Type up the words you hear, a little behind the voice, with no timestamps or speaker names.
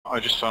I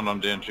just found on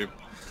the YouTube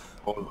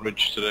whole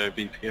bridge today,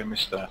 BP. I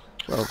missed that.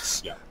 Well,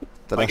 Yeah.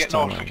 I get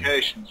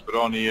notifications, but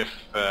only if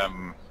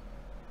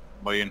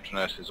my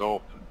internet is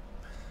open.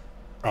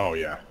 Oh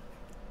yeah.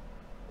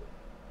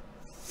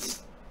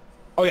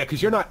 Oh yeah,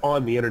 because you're not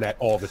on the internet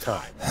all the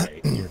time,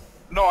 right?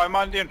 No, I'm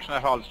on the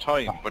internet all the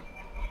time, but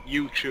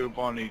YouTube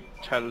only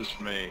tells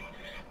me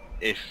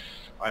if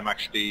I'm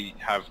actually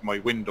have my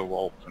window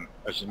open,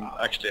 as in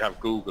actually have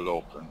Google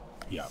open.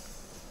 Yeah.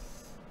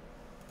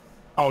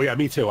 Oh yeah,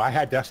 me too. I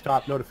had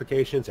desktop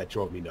notifications that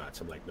drove me nuts.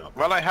 I'm like, no.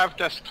 Well, I have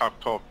desktop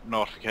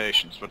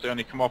notifications, but they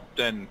only come up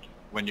then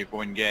when you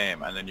go in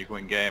game, and then you go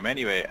in game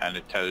anyway, and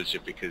it tells you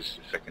because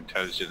it fucking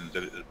tells you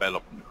the little bell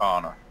up in the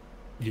corner.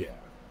 Yeah.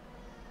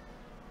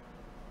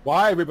 Well,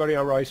 hi everybody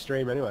on Roy's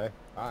stream anyway.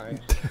 Hi.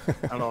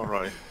 Hello,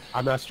 Roy.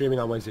 I'm not streaming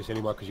on Wednesdays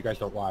anymore because you guys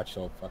don't watch,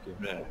 so fuck you.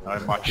 Yeah,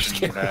 I'm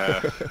watching.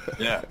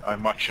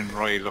 I'm watching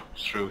Roy look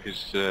through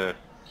his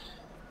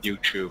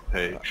YouTube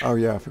page. Oh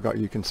yeah, I forgot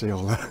you can see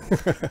all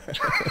that.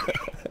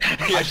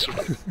 Yes.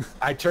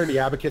 I turned the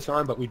abacus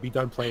on, but we'd be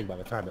done playing by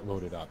the time it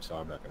loaded up, so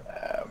I'm not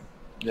gonna.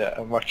 Yeah,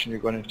 I'm watching you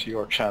going into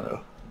your channel.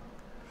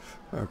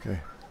 Okay.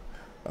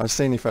 I was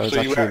seeing if I was So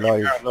actually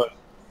live.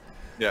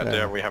 Yeah,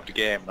 there we have the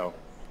game now.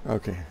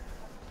 Okay.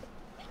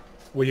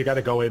 Well, you got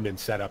to go in and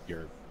set up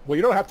your. Well,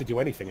 you don't have to do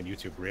anything in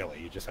YouTube really.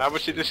 You just.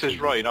 Obviously, this is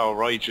Roy. No,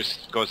 Roy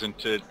just goes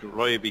into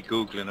Roy be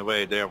googling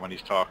away there when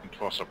he's talking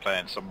to us or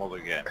playing some other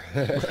game.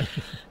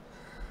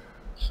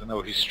 So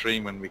now he's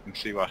streaming. We can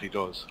see what he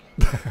does.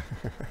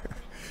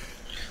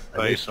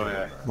 Right, so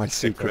yeah. My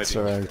secrets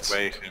are out.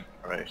 Waiting.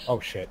 Right. Oh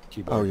shit!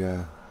 Keyboard. Oh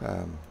yeah.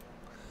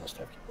 Must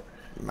have keyboard.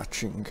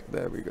 Matching.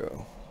 There we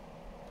go.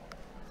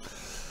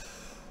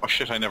 Oh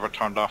shit! I never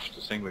turned off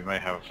the thing. We may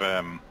have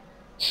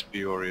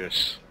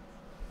spurious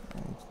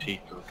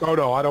people. Oh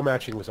no, auto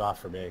matching was off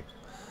for me.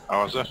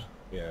 Oh, was it?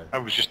 Yeah. I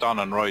was just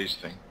on Roy's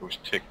thing. It was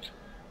ticked.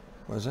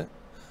 Was it?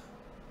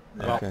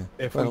 Well, Okay.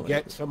 if Well, we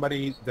get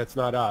somebody that's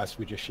not us,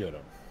 we just shoot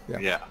them.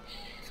 Yeah.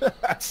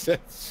 That's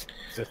it. It's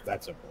just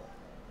that simple.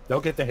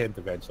 They'll get the hint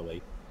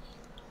eventually.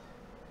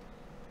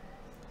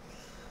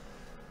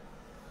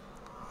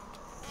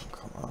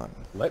 Come on.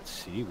 Let's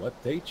see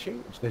what they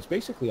changed. There's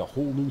basically a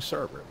whole new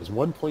server. It was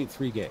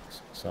 1.3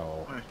 gigs,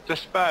 so...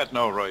 That's bad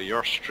now, Roy.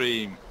 Your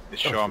stream is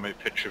showing me a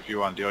picture of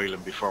you on the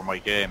island before my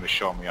game is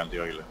showing me on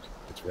the island.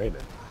 It's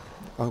raining.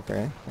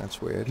 Okay,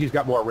 that's weird. He's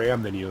got more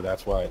RAM than you,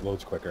 that's why it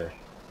loads quicker.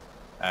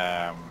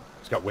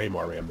 He's got way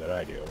more RAM than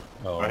I do.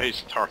 Oh, well,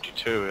 he's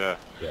 32, yeah.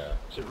 Yeah.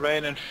 Is it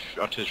raining?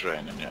 Oh, it is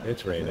raining, yeah.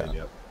 It's raining,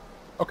 yeah.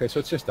 Okay, so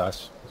it's just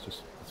us. It's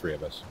just the three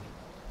of us.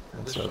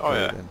 That's Oh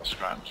okay yeah, then. that's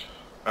grand.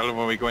 Well,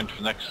 when we go into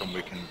the next one,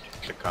 we can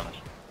click on it.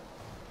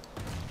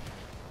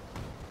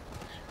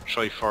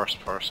 Try first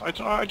person.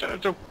 I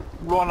don't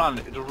run on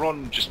it. The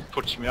run just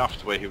puts me off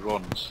the way he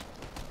runs.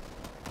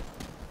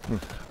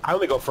 I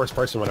only go first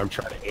person when I'm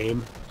trying to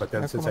aim, but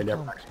then How since come I I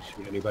never can't? actually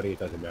shoot anybody, it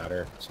doesn't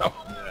matter. So,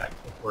 Yeah.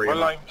 worry Well,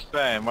 about I'm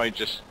saying, I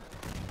just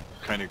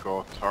kind of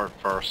go third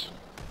person.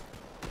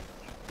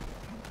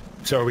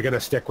 So are we going to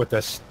stick with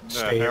this?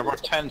 Yeah, they're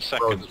about 10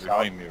 seconds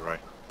behind me,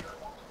 right?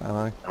 Am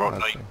I? About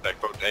Okay.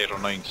 about 8 or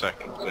 9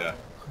 seconds, yeah.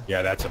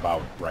 Yeah, that's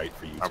about right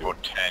for you Or too.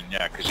 about 10,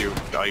 yeah, because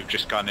I've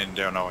just gone in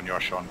there now and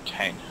you're showing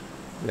 10.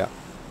 Yeah.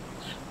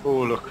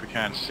 Oh, look, we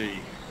can't see.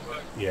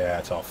 Yeah,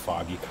 it's all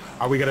foggy.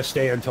 Are we going to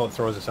stay until it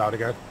throws us out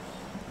again?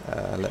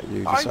 Let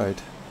you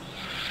decide.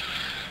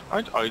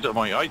 I don't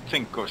mind. I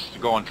think us to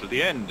go until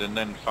the end and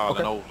then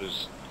falling Okay. out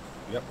is...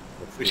 Yep.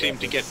 We seem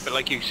to get, but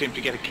like you seem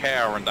to get a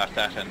car on that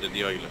end of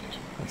the island.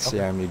 Let's see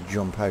how many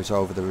jump out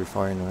over the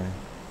refinery.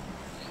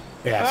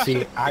 Yeah, That's see,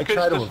 it, I because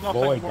try to there's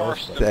nothing avoid worse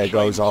those than- things. There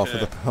goes trying half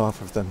to- of the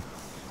half of them.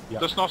 Yep.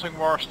 There's nothing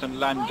worse than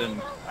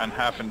landing and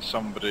having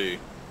somebody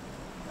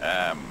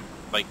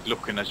like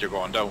looking as you're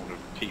going down with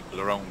people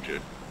around you.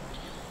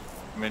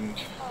 I mean,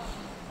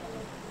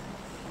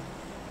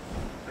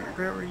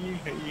 where are you?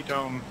 Are you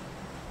down?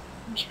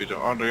 Must be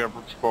down. Oh, you're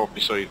both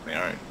beside me,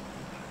 alright.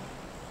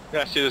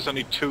 Yeah, see, there's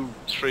only 2,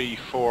 3,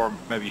 4,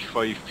 maybe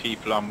 5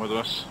 people on with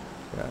us,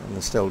 Yeah, and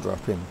they're still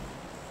dropping.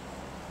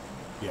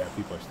 Yeah,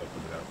 people are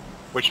sticking it out.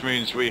 which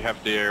means we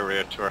have the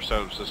area to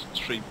ourselves. There's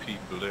 3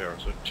 people there,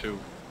 so 2.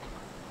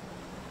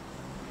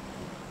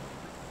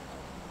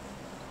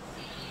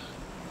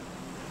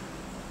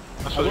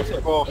 So let's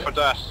go for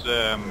that.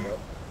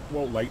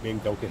 Well, lightning,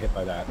 don't get hit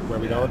by that. Where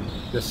are we going?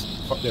 This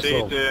See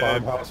little the-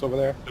 farmhouse over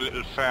there? The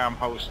little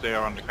farmhouse there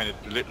on the kind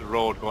of the little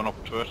road going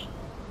up to it.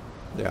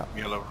 Yeah.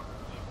 Yellow.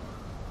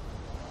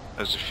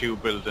 There's a few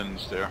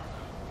buildings there.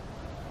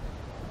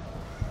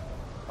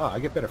 Oh, I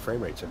get better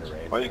frame rates in the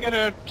rain. Well, you get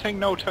a thing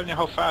now telling you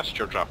how fast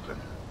you're dropping.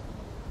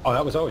 Oh,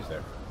 that was always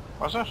there.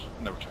 Was it?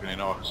 Never took any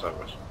notice of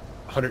it.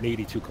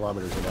 182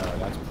 kilometers an hour.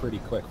 That's pretty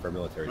quick for a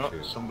military No,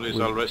 shoot. somebody's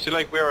already... See,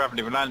 like, we haven't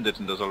even landed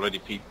and there's already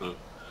people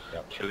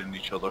Yep. killing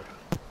each other.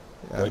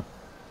 Yeah. Good.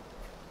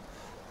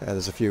 Yeah,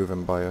 there's a few of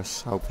them by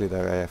us. Hopefully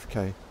they're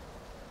AFK.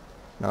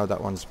 No,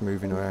 that one's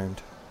moving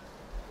around.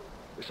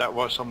 Is that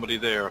what somebody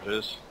there it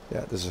is?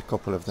 Yeah, there's a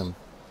couple of them.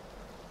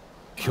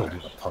 Killed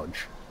with a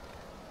punch.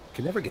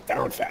 Can never get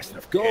down fast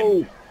enough.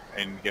 Go!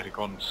 and get a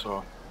gun,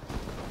 so...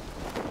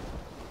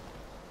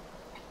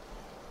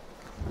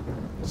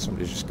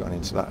 Somebody's just gone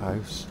into that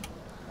house.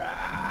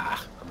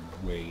 Ah,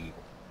 I'm way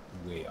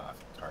off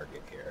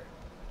target here.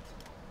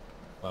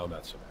 Well,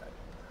 not so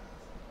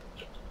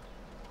bad.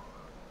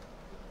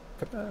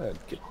 Come on,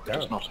 get down.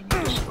 There's nothing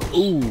in this house.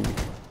 Ooh!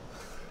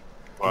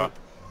 What?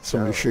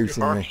 Somebody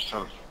shooting You me. hurt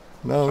yourself.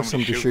 No, Somebody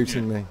somebody shooting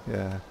shooting me,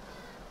 yeah.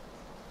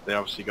 They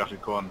obviously got a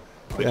gun.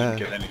 I Yeah. didn't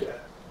get anything.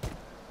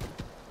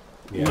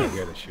 Yeah,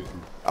 yeah, they're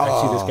shooting.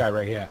 I see this guy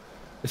right here.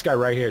 This guy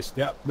right here.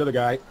 Yep, another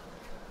guy.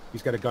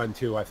 He's got a gun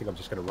too. I think I'm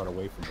just gonna run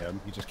away from him.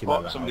 He just came out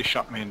of the Somebody house.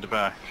 shot me in the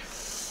back.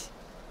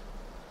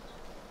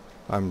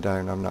 I'm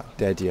down, I'm not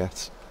dead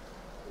yet.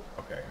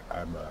 Okay,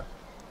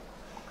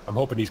 I'm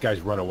hoping these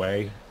guys run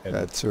away.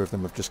 And Two of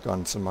them have just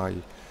gone to the I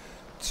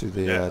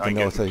get him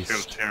northeast.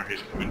 killed here. He's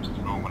coming to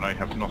the room and I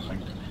have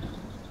nothing.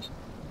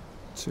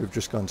 Two have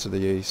just gone to the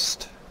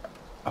east.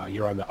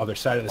 you're on the other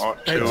side of this. Oh,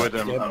 two of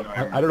them.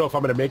 I don't know if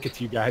I'm gonna make it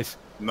to you guys.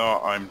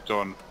 No, I'm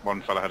done.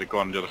 One fella had a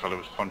gun, the other fella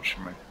was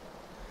punching me.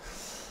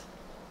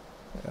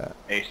 Yeah.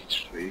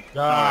 83.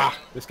 Ah,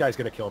 this guy's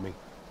gonna kill me.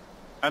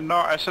 And no,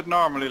 I said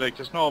normally, like,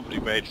 there's nobody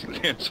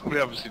basically, and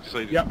somebody obviously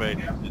decided to bait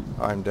it.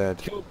 I'm dead.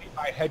 Killed me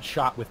by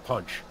headshot with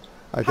punch.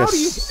 I How guess... do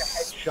you get a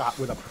headshot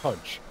with a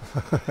punch?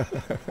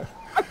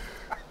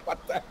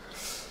 What the?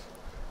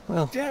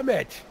 Well, Damn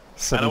it!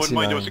 And I wouldn't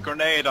mind there was a 79.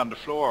 grenade on the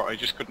floor, I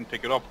just couldn't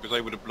pick it up because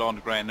I would have blown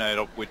the grenade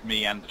up with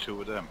me and the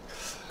two of them.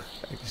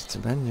 Thanks to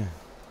menu.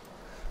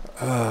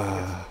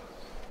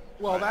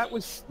 Well, that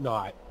was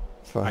not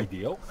Fine.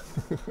 ideal.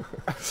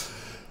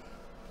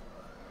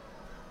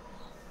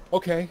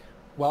 Okay,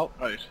 well,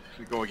 Right,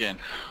 we go again.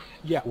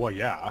 yeah, well,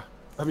 yeah.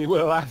 I mean,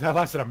 well, that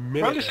lasted a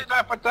minute. Well, you see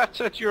that, but that's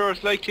it, you're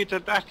as likely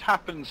that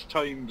happens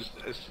times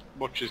as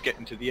much as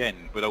getting to the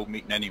end without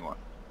meeting anyone.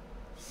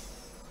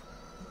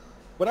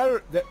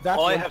 But that's Oh,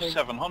 I one have thing.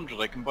 700,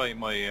 I can buy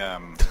my, You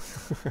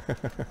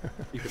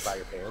can buy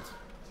your pants.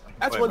 I can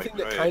That's buy one my thing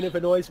that grade. kind of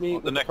annoys me. Well,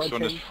 the with next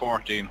one is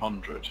punching.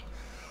 1400.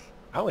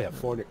 I only have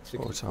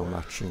 464. Auto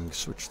matching,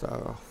 switch that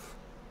off.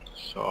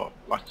 So,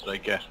 what did I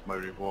get? My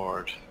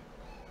reward.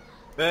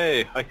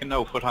 Hey, I can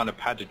now put on a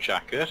padded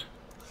jacket,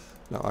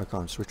 No, I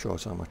can't switch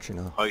auto match, you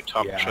know. high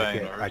top Yeah,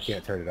 trainers. I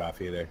can't turn it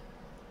off either.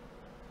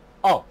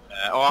 Oh,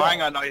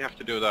 hang on, I have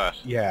to do that.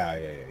 yeah.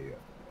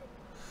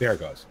 There it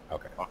goes.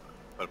 Okay. Oh,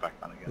 put it back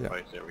on again. Yeah.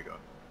 Right, there we go.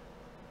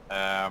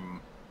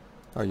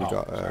 Oh, you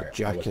got sorry, I a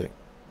jacket. wasn't-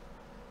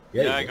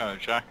 Yeah, I you go. got a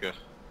jacket.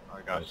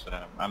 I got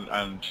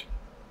and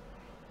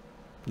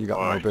You got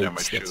oh, no I got my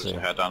boots. shoes That's I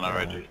it. had on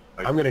already.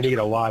 I'm gonna need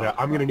a lot of.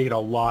 I'm gonna need a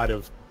lot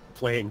of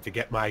playing to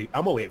get my.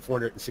 I'm only at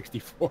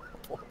 464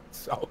 points.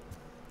 So.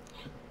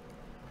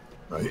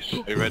 Right,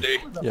 are you ready?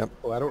 Yep.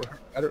 Well, I don't.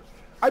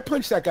 I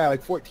punched that guy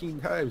like 14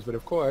 times, but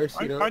of course,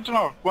 I you know. don't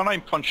know. When I'm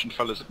punching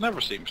fellas, it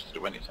never seems to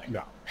do anything.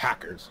 No,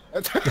 hackers.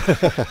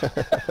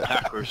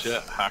 Hackers,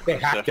 yeah, hackers. They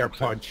hack their definitely.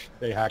 punch.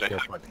 They hack They their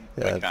hack- punch.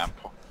 They Yeah. can't.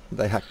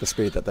 They hack the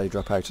speed that they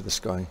drop out of the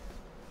sky.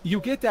 You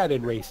get that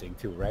in racing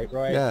too, right?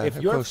 Right. Yeah, if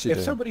of you're course you if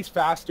do. somebody's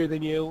faster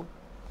than you,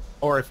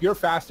 or if you're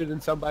faster than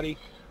somebody,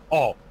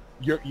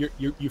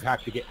 you've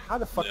hacked the game. How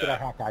the fuck did I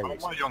hack Well,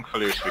 iRacing? my young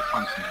fella used to be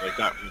constantly like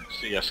that with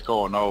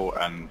CSGO now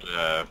and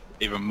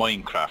even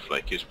Minecraft,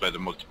 like he used to play the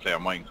multiplayer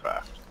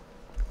Minecraft.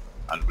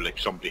 And like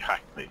somebody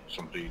hacked me,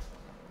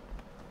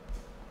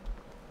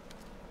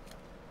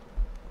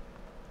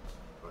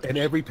 And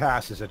every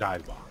pass is a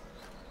dive bomb.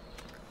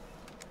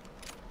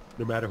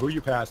 No matter who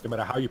you pass, no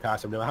matter how you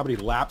pass them, no matter how many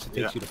laps it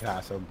takes you to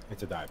pass them,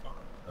 it's a dive bomb.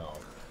 Oh.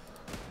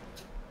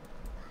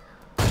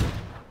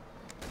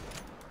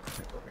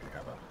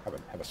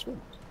 Have a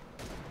swim.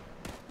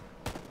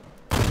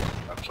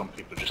 And some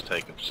people just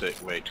take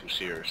it way too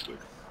seriously.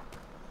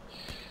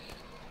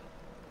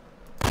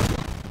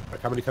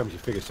 Like how many times you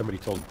figure somebody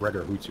told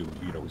Gregor Hutsu,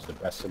 you know, who's the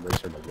best sim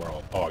racer in the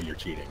world, oh, you're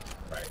cheating,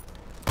 right?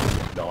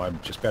 No, I'm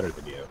just better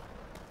than you.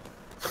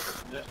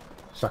 Yeah.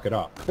 Suck it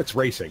up. It's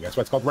racing. That's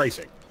why it's called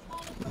racing.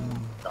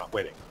 Not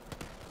winning.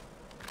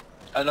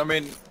 And I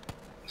mean,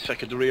 it's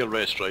like the real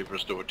race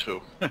drivers do it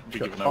too. Be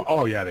giving out.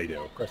 Oh, yeah, they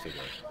do. Of course they do.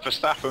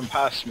 Verstappen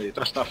passed me.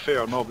 That's not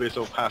fair. Nobody's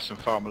out passing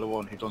Formula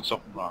 1. He done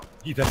something wrong.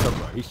 He does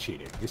something wrong. He's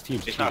cheating. His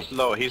team's He's cheating. not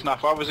low. He's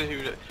not. What was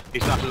it?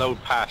 He's not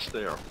allowed past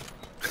there.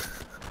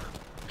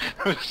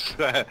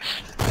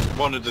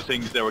 One of the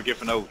things they were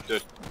giving out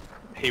that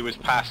he was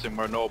passing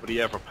where nobody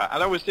ever passed,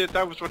 and that was it.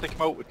 That was what they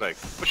came out with, like.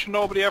 But should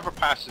nobody ever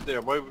passes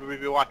there? Why would we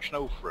be watching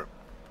out for him?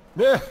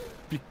 Yeah,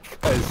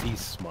 because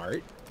he's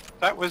smart.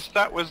 That was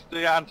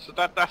the answer.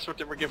 That's what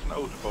they were giving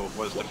out about,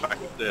 was the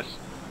fact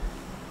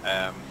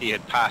that he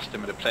had passed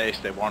them at a place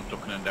they weren't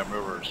looking in their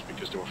mirrors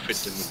because they were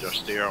fiddling with their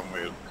steering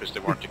wheel because they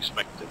weren't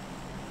expecting.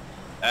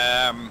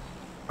 How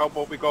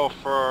about we go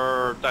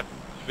for that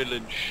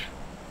village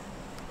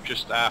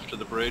just after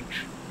the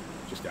bridge?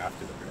 Just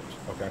after the bridge.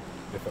 Okay.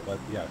 If it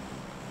yeah.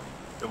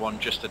 The one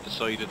just at the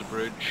side of the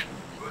bridge.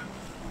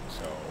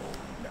 So,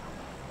 no.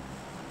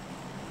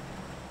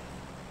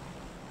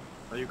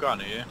 Are you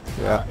gone, are you?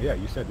 Yeah. Yeah,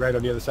 you said right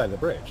on the other side of the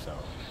bridge, so.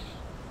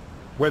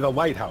 Where the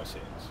lighthouse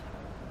is.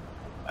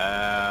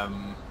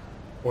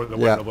 Or the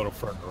one a little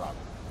further up.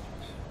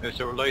 Is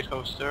there a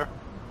lighthouse there?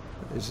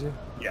 Is it?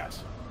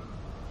 Yes.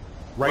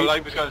 Right. Well, I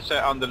was going to say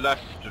on the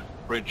left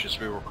bridge as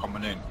we were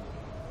coming in.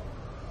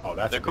 Oh,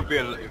 that's. There could be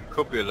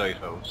a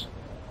lighthouse.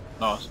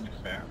 No, it's not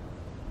fair.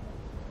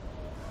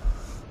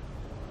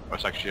 Oh,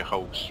 it's actually a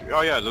house.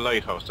 Oh yeah, the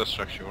lighthouse. That's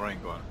actually where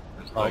I'm going.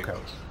 There's a lighthouse.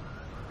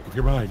 Okay. Make up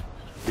your mind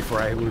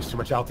before I lose too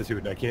much altitude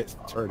and I can't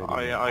turn it.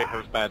 I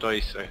have bad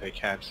eyesight. I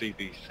can't see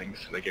these things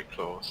till they get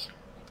close.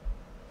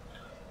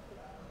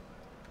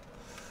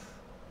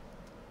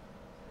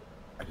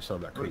 I just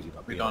am not crazy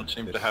about. We don't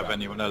seem to have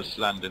anyone else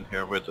landing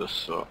here with us,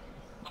 so.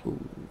 Ooh,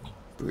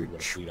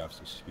 bridge. Lead off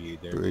some speed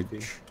there.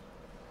 Bridge.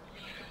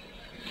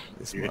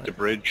 You hit the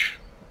bridge.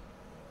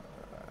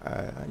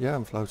 Yeah,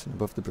 I'm floating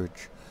above the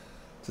bridge.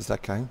 Does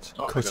that count?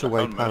 Oh,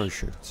 Cutaway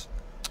parachutes.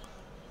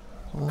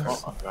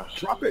 Oh,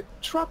 Drop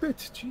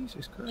it!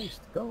 Jesus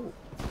Christ, go!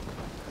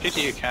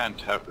 Pity you can't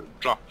have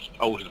dropped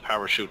out of the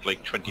parachute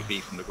like 20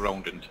 feet from the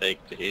ground and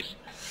take the hit.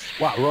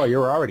 Wow, Roy,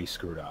 you're already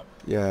screwed up.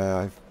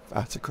 Yeah, I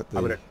had to cut the...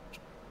 I'm gonna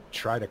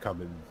try to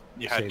come and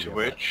You had to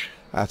which?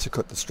 I had to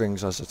cut the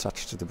strings I was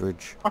attached to the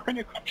bridge. How can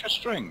you cut your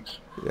strings?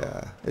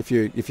 Yeah, if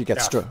you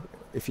get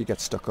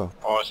stuck up.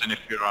 Oh, as in if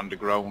you're on the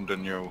ground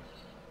and you...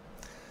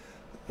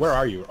 Where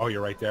are you? Oh,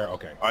 you're right there?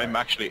 Okay. I'm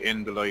actually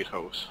in the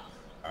lighthouse.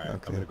 Alright,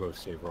 Okay. I'm gonna go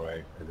save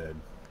Roy, and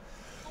then...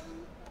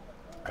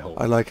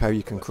 I like how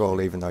you can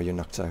crawl even though you're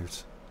knocked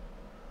out.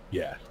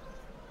 Yeah.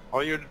 Oh,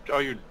 you're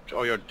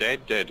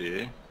dead,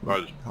 eh?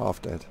 Well,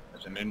 Half dead.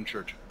 as an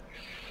injured.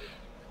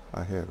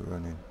 I hear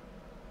running.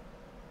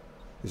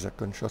 Is that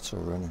gunshots or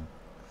running?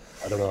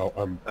 I don't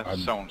know. That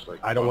sounds like...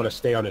 I don't want to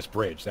stay on this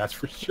bridge, that's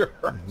for sure.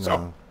 No.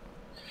 So,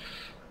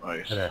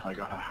 Right, I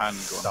got a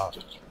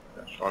handgun.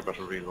 So I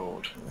better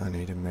reload. I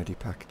need a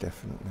medipack,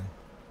 definitely.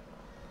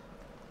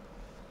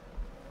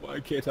 why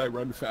can't I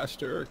run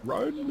faster?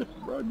 Run!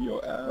 Run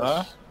your ass!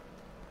 Huh?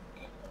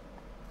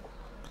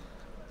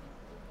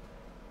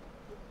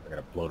 I got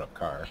a blown up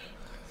car.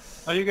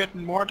 Are you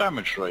getting more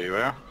damage, right? You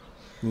are?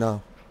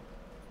 No.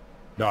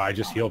 No, I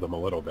just healed him a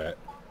little bit.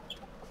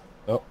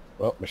 Oh,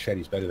 well,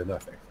 machete's better than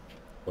nothing.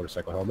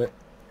 Motorcycle helmet.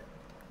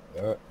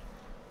 As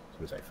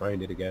soon as I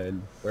find it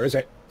again. Where is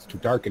it? It's too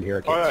dark in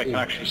here. I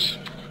can't see.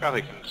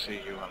 I can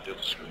see you on the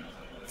other screen.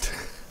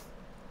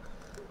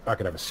 I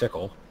can have a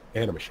sickle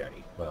and a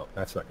machete. Well,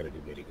 that's not going to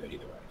do me any good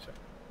either way. So.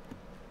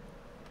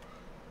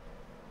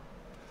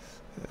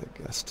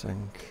 Gas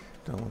tank.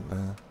 Don't want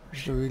that.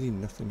 Is there really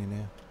nothing in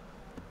here?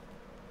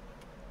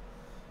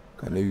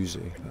 An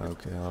Uzi.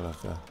 Okay, I'll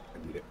have that.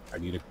 I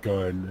need a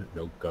gun.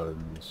 No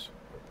guns.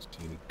 I don't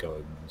see any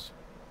guns.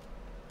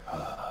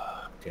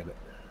 Damn it.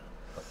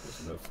 Oh,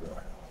 there's another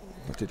floor.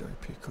 What did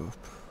I pick up?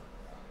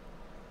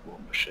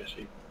 One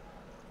machete.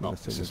 Oh,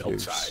 Nothing this is of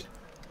use. outside.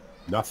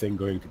 Nothing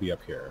going to be up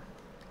here.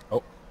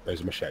 Oh,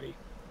 there's a machete.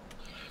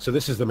 So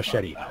this is the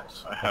machete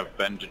house. I have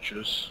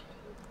bandages.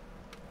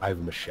 I have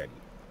a machete.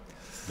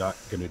 Not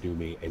going to do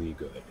me any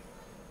good.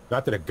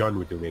 Not that a gun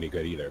would do me any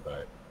good either,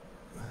 but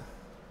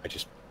I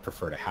just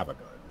prefer to have a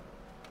gun.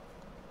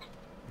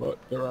 But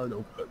there are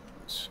no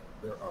guns.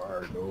 There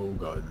are no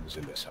guns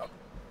in this house.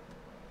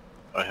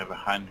 I have a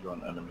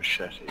handgun and a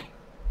machete.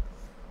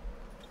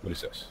 What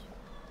is this?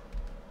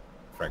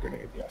 Frag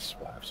grenade. Yes,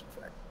 we'll have some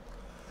frag.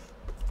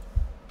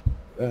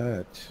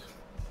 That.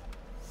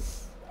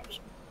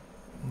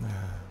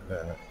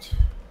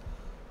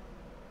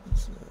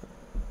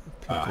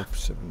 Pick up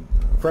some...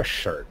 Fresh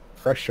shirt.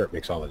 Fresh shirt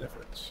makes all the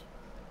difference.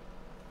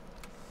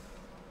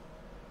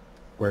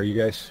 Where are you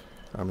guys?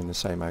 I'm in the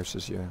same house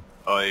as you.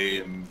 I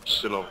am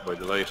still up by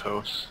the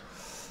lighthouse.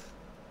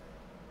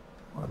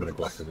 I'm gonna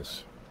go up to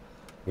this.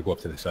 I'm gonna go up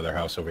to this other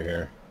house over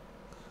here.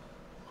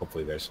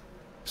 Hopefully there's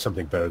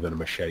something better than a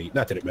machete.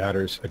 Not that it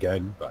matters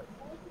again, but.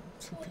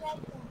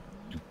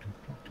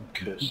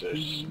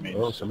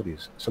 Oh,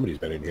 somebody's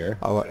been in here.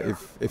 Oh,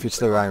 if it's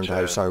the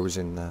roundhouse, I was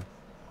in there.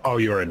 Oh,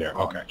 you were in there.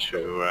 Okay.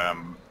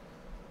 To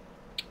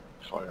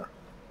fire.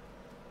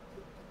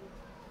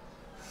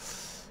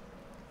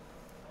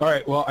 All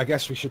right. Well, I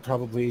guess we should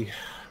probably.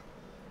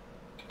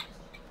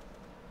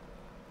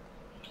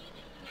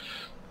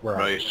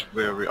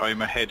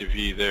 I'm ahead of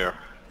you there.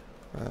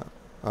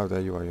 Oh, there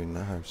you are in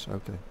the house.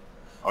 Okay.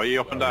 Are you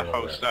up in that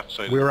house that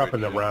side? We were up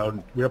in the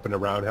round. We were up in the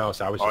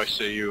roundhouse. I was. I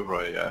see you,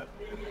 right? Yeah.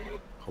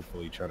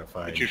 Hopefully, trying to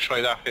find. Did you try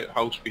that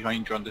house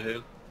behind you on the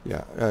hill?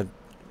 Yeah.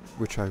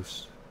 Which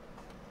house?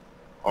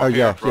 Oh, here,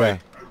 yeah,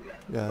 right.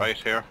 yeah. Right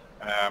here.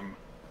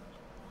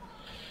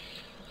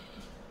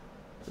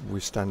 We're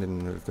standing in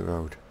the middle of the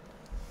road.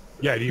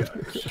 Yeah.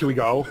 Can we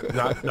go?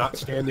 Not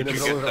stand in the Did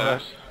middle you of the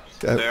road.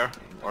 get there?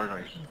 All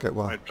right. Get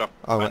what? I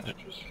dropped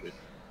bandages.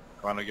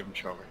 Go on, I'll give him a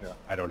shove here.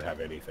 I don't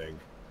have anything.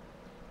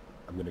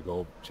 I'm gonna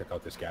go check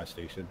out this gas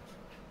station.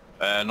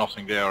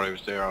 Nothing there. I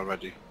was there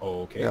already.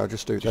 Oh, okay. Yeah, I'll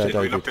just do it Did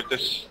there, we David. look at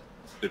this?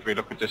 Did we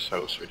look at this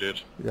house? We did.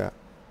 Yeah.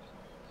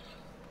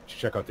 Did you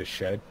check out this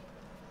shed?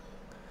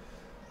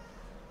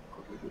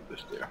 Could we do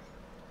this there?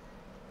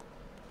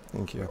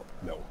 Thank you.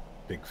 No.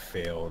 Big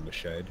fail in the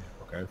shed.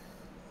 Okay.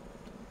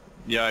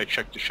 Yeah, I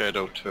checked the shed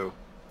out too.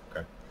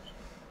 Okay.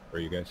 Where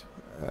are you guys?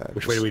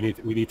 Which way do we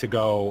need? We need to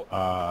go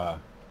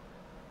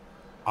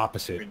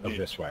opposite of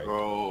this way.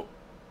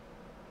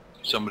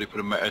 Somebody put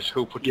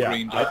who put the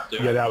green dot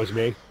there? Yeah, that was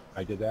me.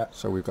 I did that.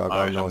 So we've got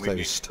to go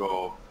northeast.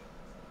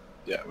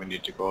 Yeah, we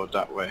need to go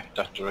that way,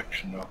 that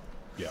direction though.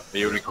 Yeah.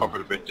 You already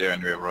covered a bit there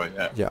anyway, right?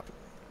 Yeah. Yeah.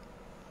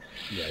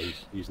 Yeah,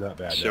 he's not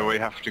bad. So we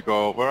have to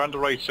go. We're on the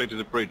right side of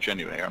the bridge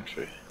anyway, aren't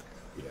we?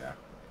 Yeah.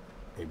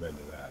 Amen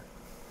to that.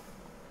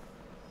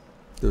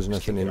 There was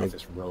nothing in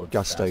the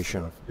gas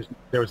station.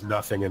 There was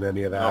nothing in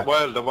any of that. Oh,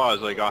 well, there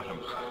was. I got him.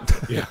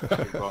 Yeah.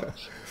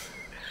 Guns.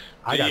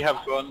 Do you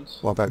have guns?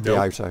 What about the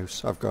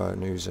outhouse? I've got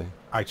an Uzi.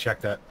 I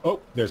checked that. Oh,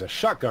 there's a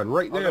shotgun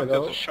right there,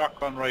 though. There's a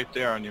shotgun right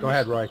there. And you go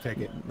ahead, Roy, take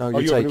it. No,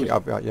 you take it.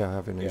 Yeah, I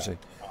have an Uzi.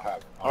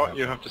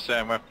 You have the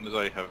same weapon as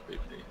I have, BP.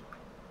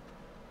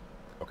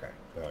 Okay,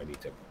 now I need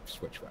to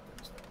switch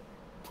weapons.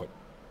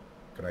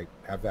 Could I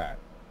have that?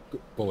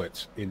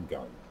 Bullets in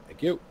gun.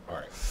 Thank you. All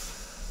right.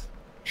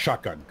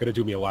 Shotgun. Gonna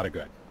do me a lot of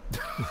good.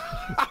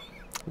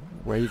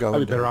 Where you going? I'd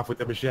be better off with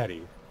the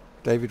machete.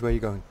 David, where you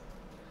going?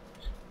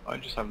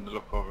 I'm just having to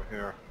look over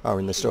here. Oh,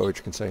 in the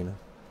storage container.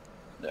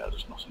 Yeah,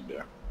 there's nothing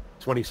there.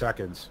 20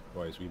 seconds,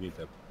 boys. We need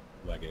to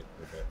leg it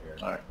a bit here.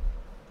 Alright.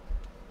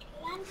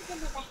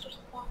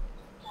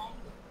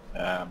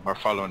 We're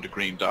following the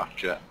green dot,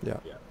 yeah. Yeah.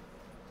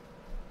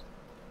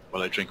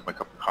 Well, I drink my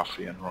cup of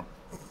coffee and run.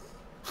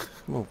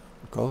 Well,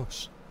 of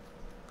course.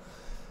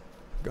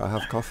 Gotta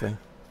have coffee.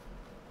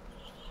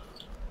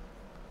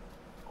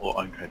 Oh,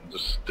 I'm heading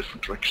this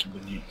different direction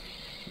than you.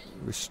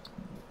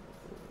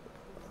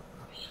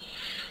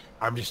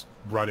 I'm just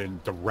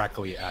running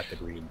directly at the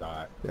green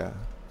dot. Yeah.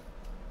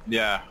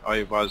 Yeah,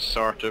 I was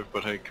sort of,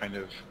 but I kind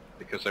of,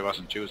 because I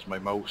wasn't using my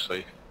mouse,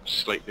 I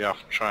slightly off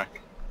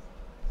track.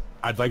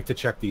 I'd like to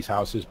check these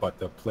houses, but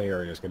the play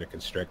area is going to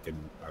constrict in,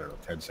 I don't know,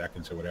 10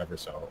 seconds or whatever,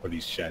 so, or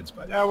these sheds,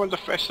 but... Yeah, well,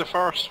 it's the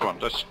first one.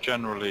 That's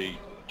generally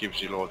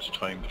gives you loads of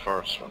time, the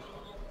first one.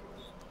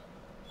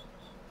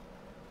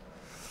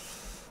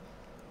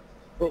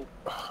 Oh,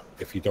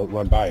 if you don't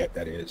run by it,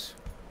 that is.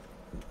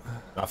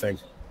 Nothing.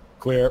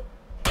 Clear.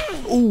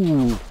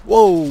 Ooh!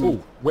 Whoa!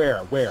 Ooh,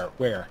 where?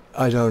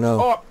 I don't know.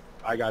 Oh!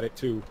 I got it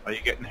too. Are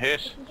you getting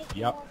hit?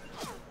 Yep.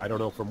 I don't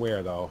know from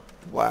where, though.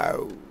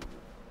 Wow.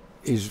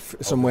 He's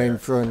somewhere in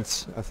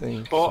front, I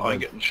think. Oh, I'm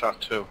getting shot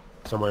too.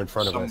 Somewhere in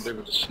front of us. Somebody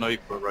with a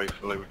sniper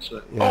rifle, I would say.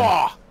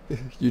 Yeah. Oh!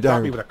 You Got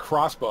down? me with a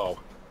crossbow.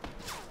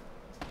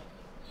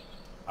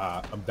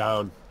 I'm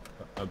down.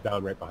 I'm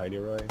down right behind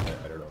you, Roy.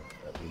 I don't know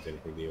if that means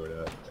anything to you or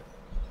not.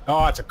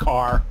 Oh, it's a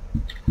car.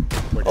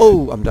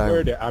 Oh, I'm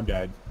down. I'm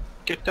dead.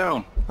 Get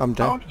down. I'm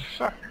down. Oh,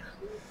 fuck.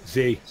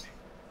 Z.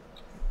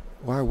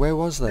 Wow, where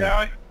was they?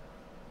 Yeah,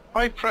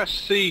 I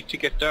pressed C to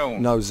get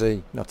down. No,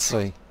 Z, not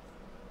C.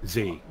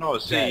 Z. No,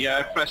 Z, yeah,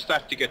 I pressed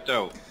that to get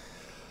down.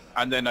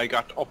 And then I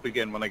got up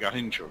again when I got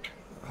injured.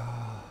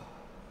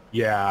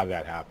 Yeah,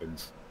 that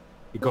happens.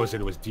 It goes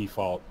into his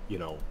default, you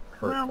know,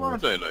 hurt. Where were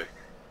they, like?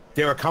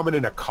 They were coming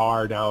in a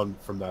car down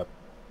from the...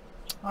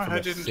 I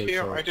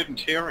didn't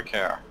hear a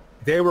car.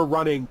 They were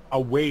running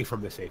away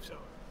from the safe zone.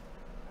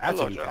 That's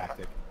a new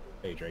tactic.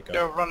 Hey, Drako. They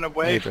were running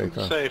away from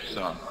the safe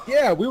zone.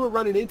 Yeah, we were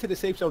running into the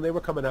safe zone. They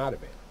were coming out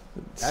of it.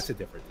 That's a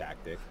different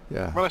tactic.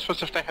 Yeah. Well, I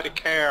suppose if they had a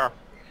car,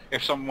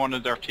 if someone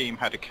in their team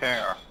had a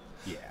car.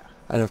 Yeah.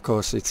 And of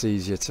course it's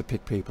easier to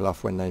pick people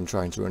off when they're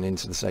trying to run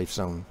into the safe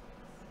zone.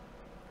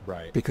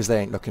 Right. Because they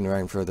ain't looking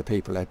around for other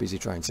people, they're busy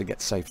trying to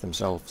get safe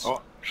themselves.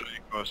 Oh,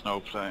 Draco's now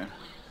playing.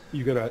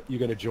 You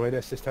gonna join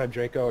us this time,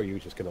 Drako, or are you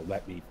just gonna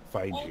let me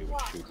find you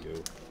and shoot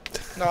you?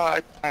 No, I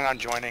plan on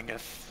joining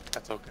if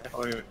that's okay.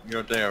 Oh,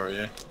 you're there, are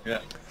you?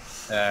 Yeah.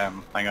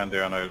 Hang on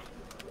there and I'll...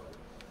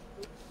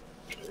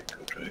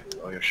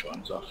 Oh, your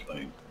Sean's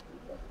offline.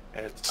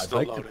 It's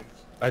still loading.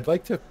 I'd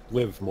like to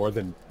live more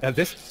than...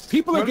 this.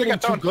 People are getting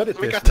too good at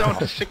this. We got down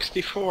to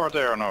 64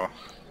 there now.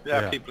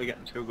 Yeah, people are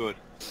getting too good.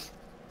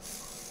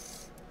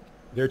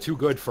 They're too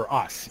good for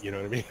us, you know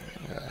what I mean?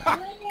 Yeah.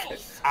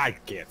 I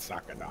can't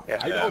suck enough.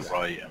 Yeah,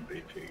 right,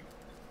 MVP.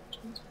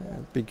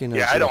 Beginners.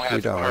 Yeah, I don't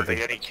have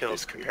hardly any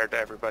kills compared to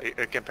everybody,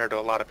 compared to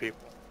a lot of people.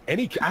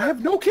 I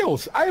have no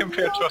kills.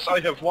 Compared to us,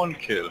 I have 1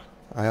 kill.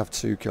 I have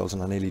 2 kills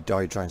and I nearly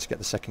died trying to get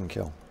the second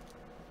kill.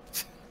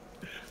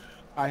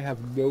 I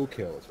have no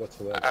kills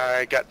whatsoever.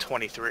 I got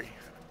 23.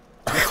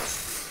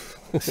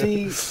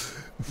 See,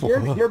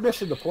 you're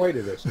missing the point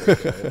of this.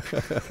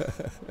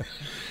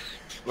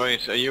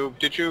 Right,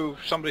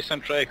 somebody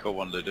sent Drako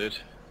one they did?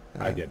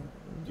 I didn't.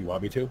 Do you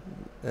want me to?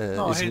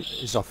 No,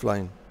 he's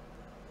offline.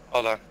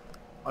 Hold on.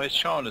 It's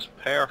shown as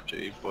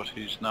party, but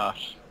he's not.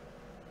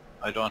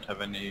 I don't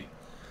have any...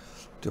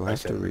 Do I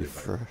have to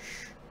refresh?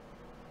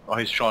 Oh,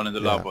 he's shown in the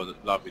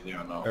lobby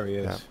there now. There he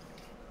is.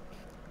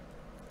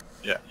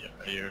 Yeah,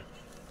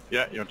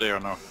 you're there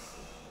now.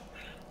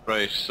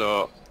 Right,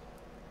 so...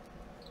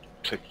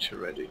 Click to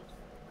ready.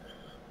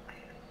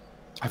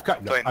 I've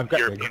got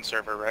European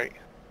server, right?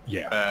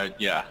 Yeah.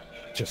 Yeah.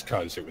 Just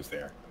cause it was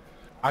there.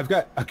 I've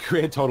got a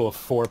grand total of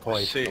 4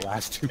 points in the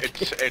last 2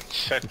 games. It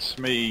sets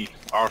me,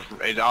 or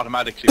it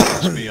automatically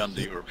puts me on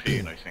the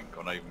European, I think,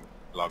 when I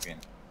log in.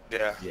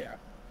 Yeah. Yeah.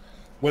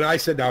 when I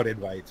send out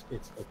invites,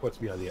 it puts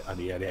me on the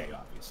NA,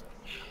 obviously.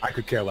 I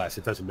could care less.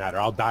 It doesn't matter.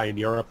 I'll die in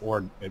Europe or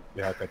in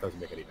America. That doesn't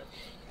make any difference.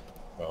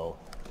 So,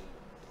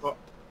 Oh,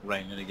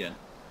 raining again.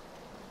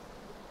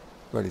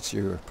 Well, it's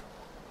Europe.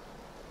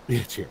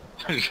 it's here.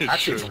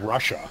 Actually, it's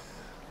Russia.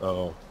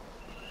 Oh,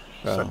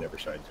 the sun never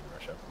shines in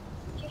Russia.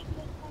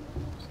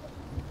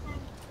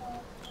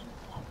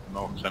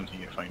 No, it's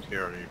anything you find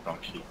here or you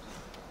don't keep.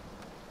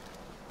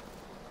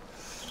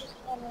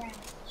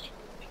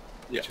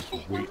 Yeah. Just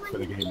wait for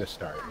the game to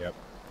start. Yep.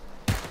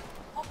 That's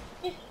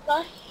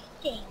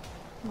disgusting.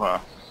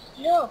 Well,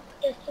 Look,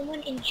 there's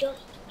someone in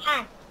just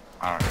pants.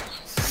 alright.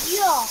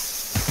 Yeah.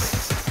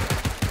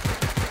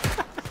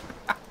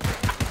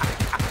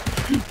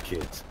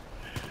 Kids.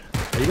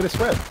 Are you gonna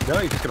swim? No,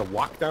 you're just gonna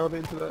walk down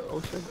into the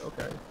ocean?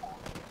 Okay.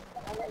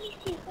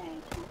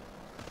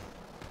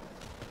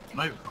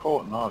 I have a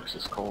coat now because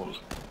it's cold.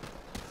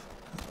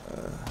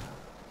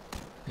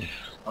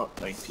 Oh,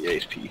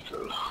 98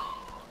 people.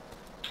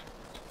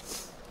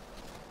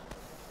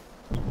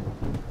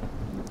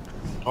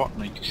 Oh,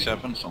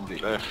 97, somebody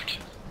left.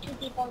 2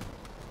 people.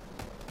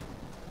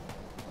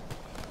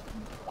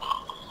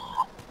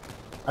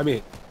 I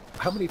mean,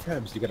 how many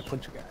times do you gotta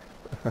punch a guy?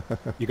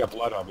 You got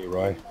blood on me,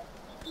 Roy.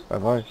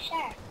 Have I?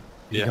 Sure.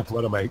 You got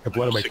blood on my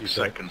teeth. 6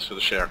 seconds for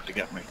the shark to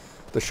get me.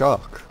 The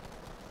shark.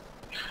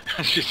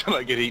 She said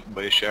I get eaten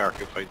by a shark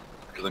because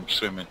I'm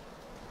swimming.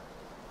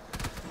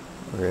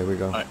 Okay, here we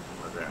go. Right,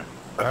 we're there.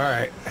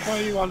 Alright. Why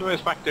are you all the way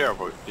back there,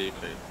 boy? DP?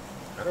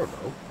 I don't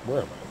know.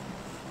 Where am I?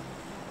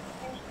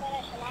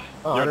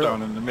 Oh, I You're don't down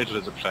know. in the middle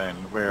of the plane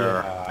where...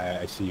 Yeah,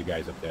 I see you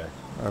guys up there.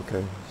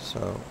 Okay,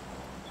 so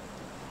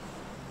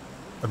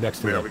I'm next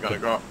to Where are we gonna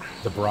go?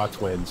 the Bra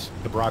twins.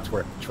 The Bra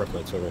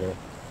triplets over here.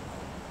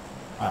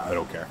 I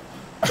don't care.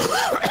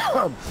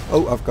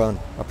 oh, I've gone.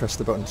 I pressed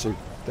the button too.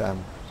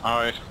 Damn.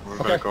 Alright, we're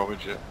Okay. gonna go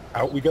with you.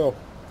 Out we go.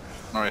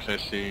 Alright, I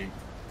see.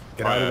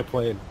 Get out of the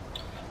plane.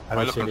 I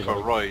I'm don't see looking for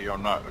anybody. Roy, you're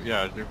not.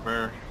 Yeah,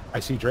 where? I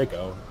see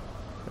Draco.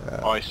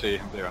 Oh, I see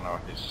him there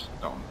now. He's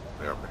down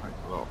there behind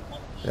the low.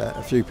 Yeah,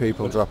 a few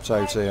people dropped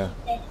out here.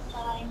 This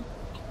time.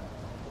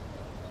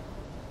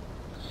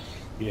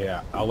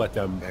 Yeah, I'll let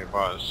them. There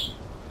was.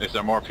 Is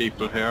there more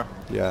people here?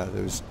 Yeah,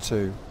 there was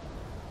 2.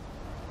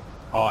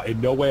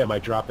 In no way am I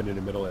dropping in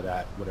the middle of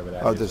that, whatever that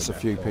is. Oh, there's a in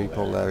that few hole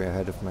people there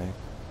ahead of me.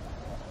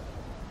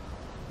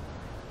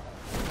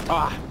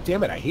 Ah,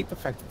 damn it! I hate the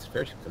fact that this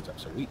parachute comes up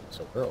so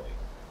early.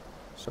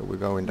 So we're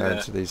going down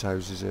Yeah. to these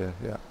houses here.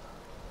 Yeah,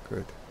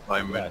 good.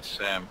 I'm in the Yes.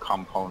 same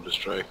compound as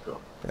Drako.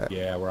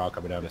 Yeah, we're all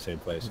coming down the same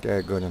place. Get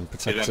a gun and Did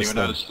protect us anyone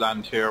then. else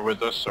land here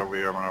with us, or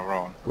we are on our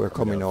own? We're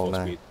coming down all full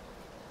now. speed.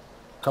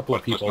 Couple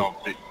of But there's people.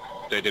 no-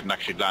 they didn't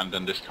actually land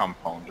in this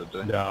compound, did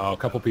they? No, a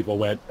couple people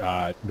went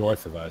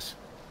north of us.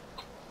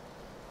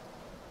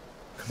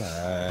 Come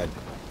on.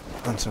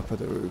 On top of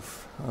the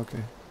roof.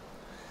 Okay.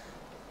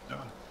 No,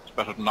 it's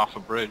better than off a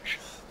bridge.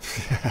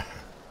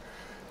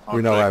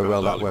 We know how Drako's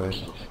well that all the good works.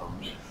 stuff from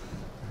it.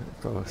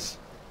 Of course.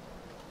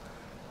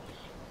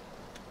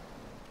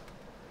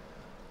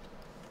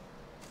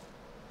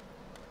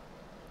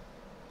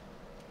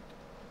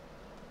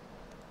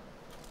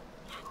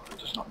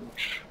 There's not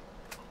much.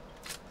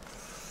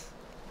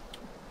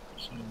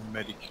 Some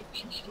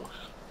medikits and stuff.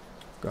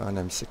 Got an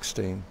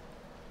M16.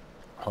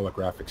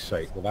 Holographic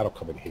sight. Well, that'll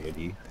come in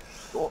handy.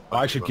 Oh,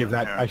 I should that's give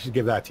that. here. I should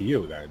give that to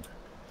you then.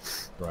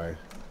 Right.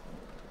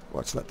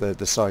 What's that?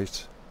 The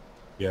site?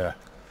 Yeah.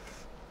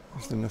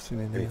 Is there nothing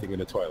in here? Anything in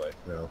the toilet?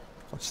 No.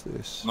 What's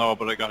this? No,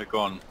 but I got a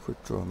gun.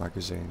 Quick draw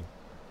magazine.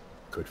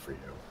 Good for you.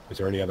 Is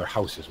there any other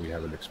houses we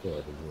haven't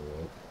explored?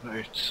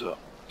 Right, so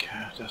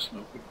okay, that's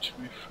no good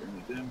to me for any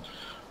of them.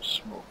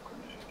 Smoke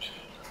grenade.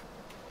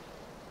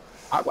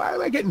 Why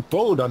am I getting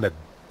boned on the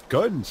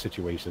gun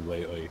situation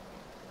lately?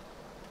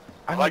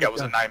 All I got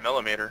was a haven't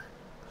 9mm.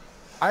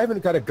 I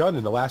haven't got a gun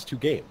in the last 2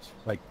 games,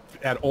 like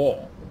at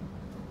all.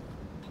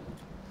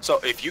 So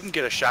if you can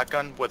get a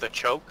shotgun with a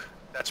choke,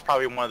 that's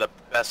probably one of the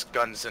best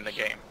guns in the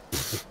game.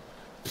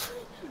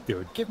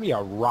 Dude, give me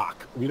a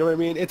rock. You know what I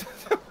mean? It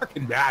doesn't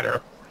fucking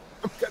matter.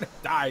 I'm gonna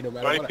die no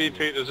matter Right, what. I do.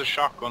 PP, there's a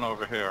shotgun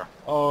over here.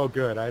 Oh,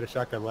 good. I had a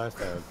shotgun last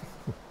time.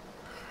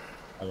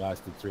 I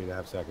lasted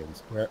 3.5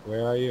 seconds.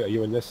 Where are you? Are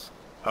you in this?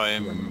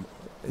 I'm In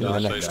the the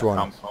other side next of the one.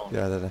 compound.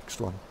 Yeah, the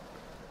next one.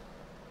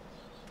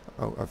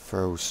 Oh, I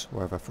froze.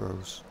 Wherever I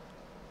froze.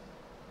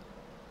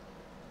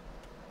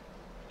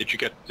 Did you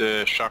get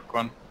the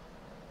shotgun?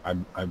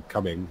 I'm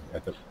coming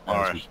at the as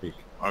Alright. we speak.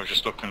 I was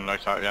just looking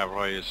like that. Yeah,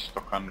 Roy is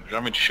stuck on.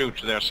 I mean,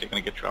 shoot you there so you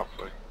can get you off,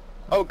 Roy.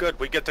 Oh, good.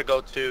 We get to go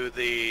to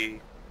the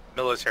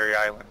military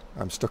island.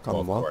 I'm stuck Oh, on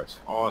of what? course.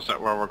 Oh, is that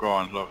where we're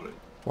going? Lovely.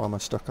 What am I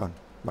stuck on?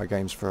 My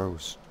game's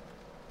froze.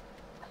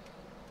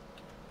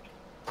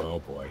 Oh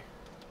boy.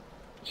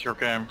 It's your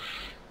game.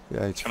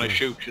 Yeah, it's Can I froze.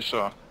 shoot you,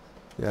 so?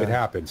 Yeah. It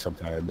happens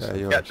sometimes. Yeah,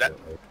 you're- Yeah, that-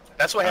 unfortunately.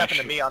 That's what Can I happened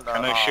to shoot- me on the...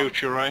 Can I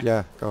shoot you, Roy?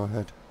 Yeah, go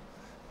ahead.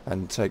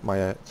 And take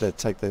my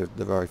take the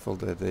rifle,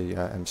 the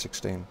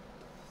M16.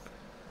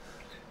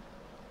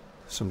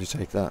 Somebody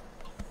take that.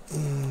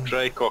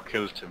 Drako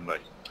killed him,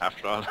 like,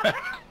 after all.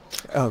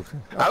 Oh,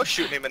 I was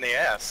shooting him in the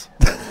ass.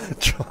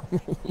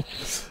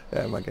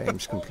 Yeah, my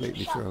game's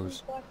completely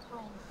froze.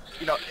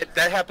 You know,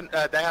 that happened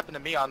to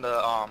me on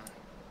the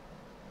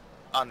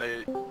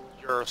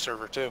Euro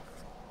server too.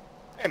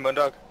 Hey,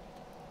 Moondog.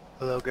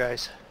 Hello,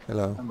 guys.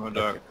 Hello. I'm on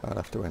dog. I'll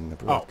have to end the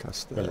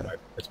broadcast there.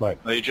 It's mine.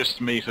 They just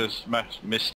missed